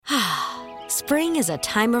Spring is a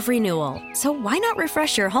time of renewal, so why not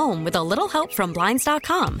refresh your home with a little help from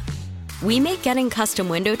Blinds.com? We make getting custom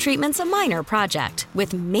window treatments a minor project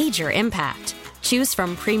with major impact. Choose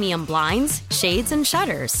from premium blinds, shades, and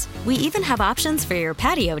shutters. We even have options for your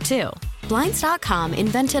patio, too. Blinds.com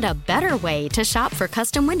invented a better way to shop for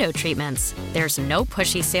custom window treatments. There's no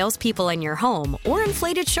pushy salespeople in your home or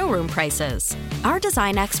inflated showroom prices. Our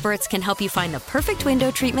design experts can help you find the perfect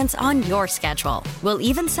window treatments on your schedule. We'll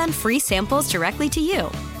even send free samples directly to you.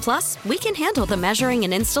 Plus, we can handle the measuring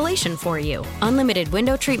and installation for you. Unlimited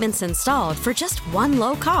window treatments installed for just one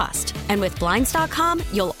low cost. And with Blinds.com,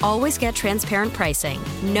 you'll always get transparent pricing.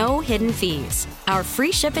 No hidden fees. Our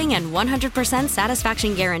free shipping and 100%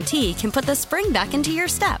 satisfaction guarantee can put the spring back into your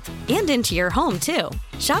step and into your home, too.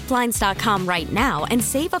 Shop Blinds.com right now and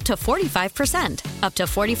save up to 45%. Up to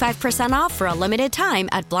 45% off for a limited time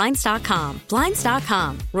at Blinds.com.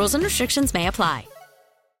 Blinds.com. Rules and restrictions may apply.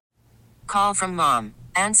 Call from mom.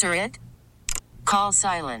 Answer it. Call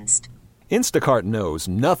silenced. Instacart knows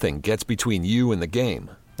nothing gets between you and the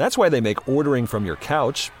game. That's why they make ordering from your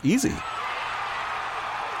couch easy.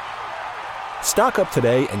 Stock up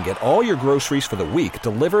today and get all your groceries for the week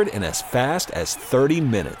delivered in as fast as 30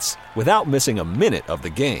 minutes without missing a minute of the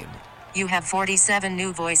game. You have 47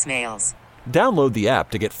 new voicemails. Download the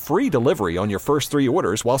app to get free delivery on your first 3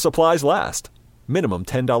 orders while supplies last. Minimum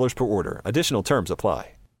 $10 per order. Additional terms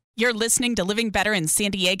apply. You're listening to Living Better in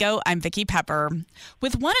San Diego. I'm Vicki Pepper.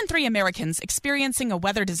 With 1 in 3 Americans experiencing a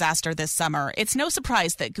weather disaster this summer, it's no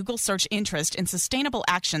surprise that Google search interest in sustainable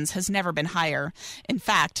actions has never been higher. In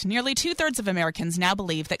fact, nearly 2/3 of Americans now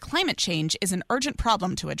believe that climate change is an urgent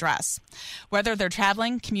problem to address. Whether they're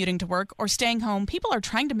traveling, commuting to work, or staying home, people are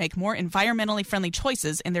trying to make more environmentally friendly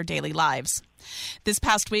choices in their daily lives. This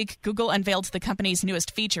past week, Google unveiled the company's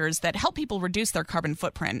newest features that help people reduce their carbon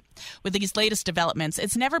footprint. With these latest developments,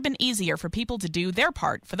 it's never been easier for people to do their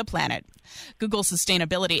part for the planet. Google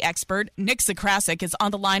sustainability expert Nick Zakrasek is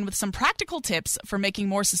on the line with some practical tips for making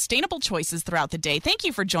more sustainable choices throughout the day. Thank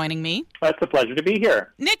you for joining me. It's a pleasure to be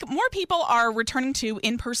here. Nick, more people are returning to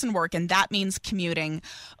in-person work, and that means commuting.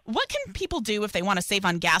 What can people do if they want to save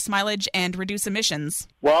on gas mileage and reduce emissions?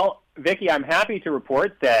 Well, Vicki, I'm happy to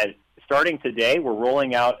report that starting today, we're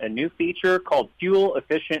rolling out a new feature called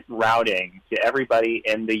fuel-efficient routing to everybody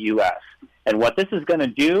in the U.S. And what this is going to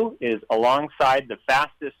do is, alongside the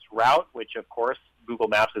fastest route, which, of course, Google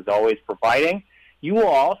Maps is always providing, you will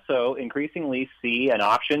also increasingly see an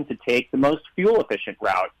option to take the most fuel-efficient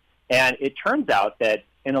route. And it turns out that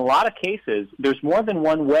in a lot of cases, there's more than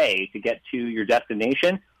one way to get to your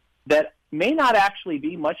destination that may not actually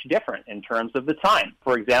be much different in terms of the time.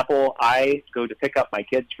 For example, I go to pick up my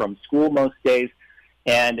kids from school most days,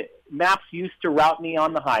 and Maps used to route me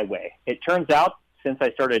on the highway. It turns out, since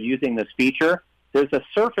I started using this feature, there's a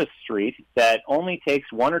surface street that only takes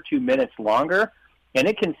 1 or 2 minutes longer, and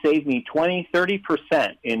it can save me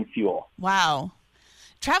 20-30% in fuel. Wow.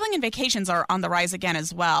 Traveling and vacations are on the rise again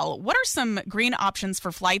as well. What are some green options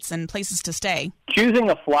for flights and places to stay? Choosing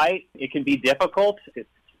a flight, it can be difficult. It's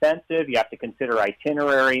expensive. You have to consider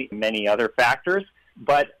itinerary, many other factors.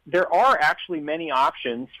 But there are actually many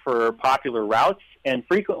options for popular routes, and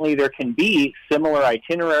frequently there can be similar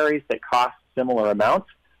itineraries that cost similar amounts.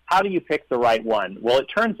 How do you pick the right one? Well, it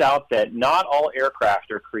turns out that not all aircraft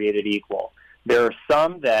are created equal. There are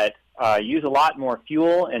some that use a lot more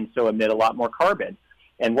fuel and so emit a lot more carbon.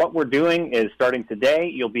 And what we're doing is, starting today,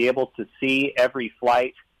 you'll be able to see every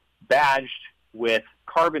flight badged with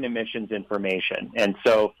carbon emissions information. And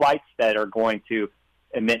so flights that are going to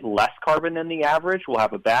emit less carbon than the average will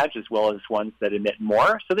have a badge, as well as ones that emit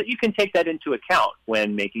more, so that you can take that into account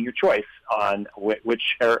when making your choice on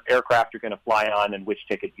which aircraft you're going to fly on and which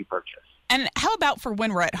ticket you purchase. And how about for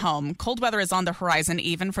when we're at home? Cold weather is on the horizon,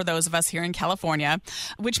 even for those of us here in California,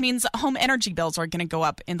 which means home energy bills are going to go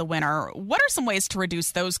up in the winter. What are some ways to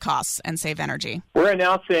reduce those costs and save energy? We're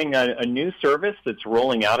announcing a new service that's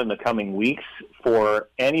rolling out in the coming weeks for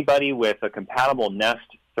anybody with a compatible Nest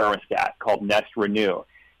thermostat called Nest Renew.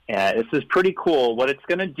 And this is pretty cool. What it's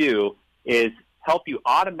going to do is help you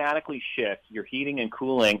automatically shift your heating and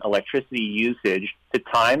cooling electricity usage to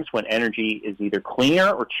times when energy is either cleaner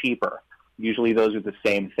or cheaper. Usually those are the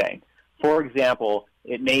same thing. For example,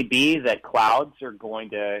 it may be that clouds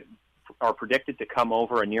are predicted to come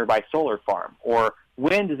over a nearby solar farm, or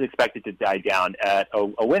wind is expected to die down at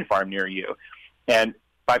a wind farm near you. And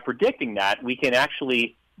by predicting that, we can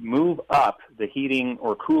actually move up the heating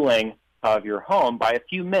or cooling of your home by a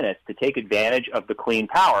few minutes to take advantage of the clean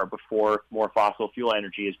power before more fossil fuel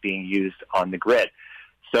energy is being used on the grid.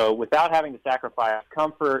 So without having to sacrifice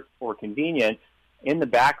comfort or convenience, in the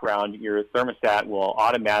background, your thermostat will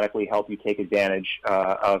automatically help you take advantage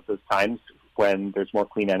of those times when there's more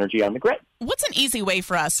clean energy on the grid. What's an easy way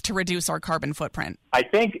for us to reduce our carbon footprint? I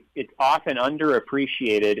think it's often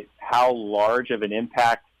underappreciated how large of an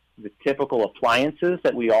impact the typical appliances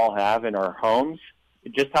that we all have in our homes,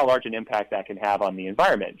 just how large an impact that can have on the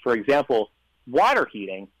environment. For example, water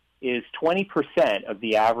heating is 20% of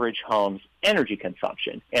the average home's energy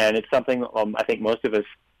consumption. And it's something I think most of us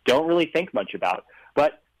don't really think much about.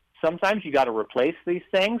 But sometimes you got to replace these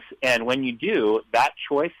things, and when you do, that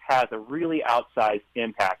choice has a really outsized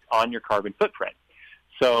impact on your carbon footprint.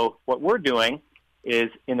 So what we're doing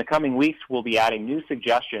is in the coming weeks, we'll be adding new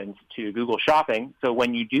suggestions to Google Shopping. So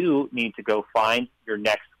when you do need to go find your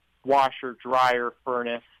next washer, dryer,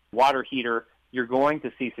 furnace, water heater, you're going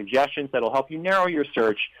to see suggestions that will help you narrow your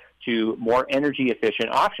search to more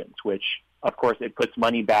energy-efficient options, which, of course, it puts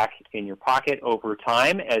money back in your pocket over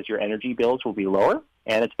time as your energy bills will be lower,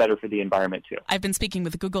 and it's better for the environment, too. I've been speaking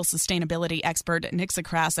with Google sustainability expert Nick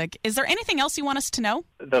Zakrasek. Is there anything else you want us to know?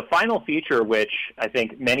 The final feature, which I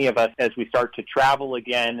think many of us, as we start to travel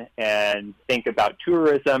again and think about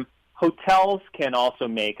tourism, hotels can also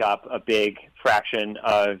make up a big fraction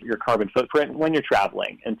of your carbon footprint when you're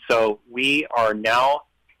traveling. And so we are now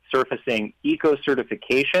surfacing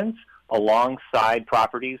eco-certifications alongside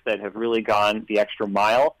properties that have really gone the extra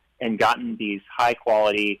mile and gotten these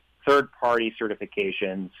high-quality third-party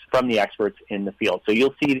certifications from the experts in the field. So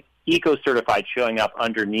you'll see eco-certified showing up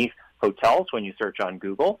underneath hotels when you search on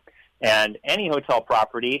Google. And any hotel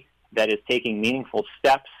property that is taking meaningful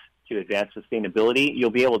steps to advance sustainability,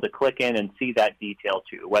 you'll be able to click in and see that detail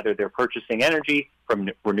too, whether they're purchasing energy from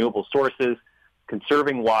renewable sources,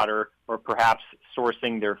 conserving water, or perhaps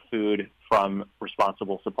sourcing their food from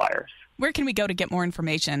responsible suppliers. Where can we go to get more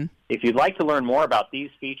information? If you'd like to learn more about these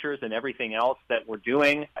features and everything else that we're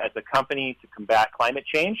doing as a company to combat climate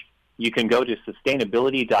change, you can go to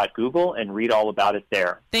sustainability.google and read all about it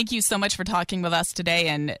there. Thank you so much for talking with us today,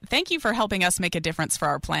 and thank you for helping us make a difference for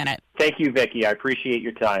our planet. Thank you, Vicki. I appreciate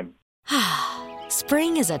your time.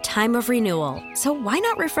 Spring is a time of renewal, so why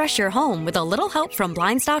not refresh your home with a little help from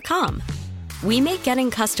Blinds.com? We make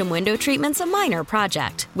getting custom window treatments a minor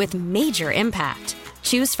project with major impact.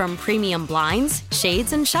 Choose from premium blinds,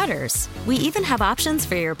 shades, and shutters. We even have options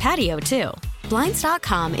for your patio, too.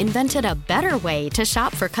 Blinds.com invented a better way to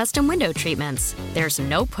shop for custom window treatments. There's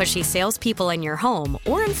no pushy salespeople in your home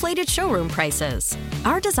or inflated showroom prices.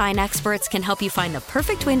 Our design experts can help you find the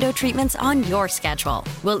perfect window treatments on your schedule.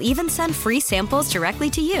 We'll even send free samples directly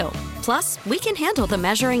to you. Plus, we can handle the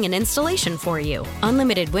measuring and installation for you.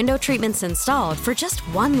 Unlimited window treatments installed for just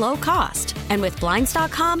one low cost. And with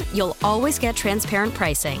Blinds.com, you'll always get transparent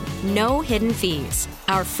pricing. No hidden fees.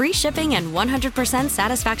 Our free shipping and 100%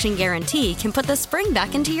 satisfaction guarantee can put the spring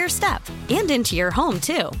back into your step and into your home,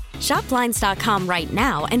 too. Shop Blinds.com right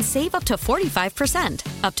now and save up to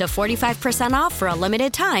 45%. Up to 45% off for a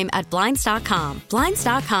limited time at Blinds.com.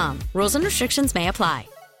 Blinds.com. Rules and restrictions may apply.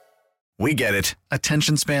 We get it.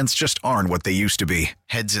 Attention spans just aren't what they used to be.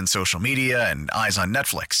 Heads in social media and eyes on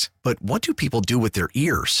Netflix. But what do people do with their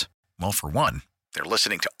ears? Well, for one, they're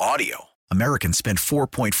listening to audio. Americans spend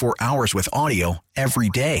 4.4 hours with audio every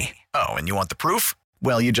day. Oh, and you want the proof?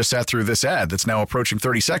 Well, you just sat through this ad that's now approaching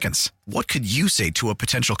 30 seconds. What could you say to a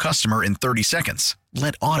potential customer in 30 seconds?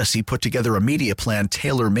 Let Odyssey put together a media plan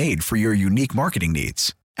tailor-made for your unique marketing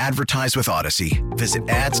needs. Advertise with Odyssey. Visit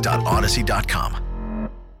ads.odyssey.com.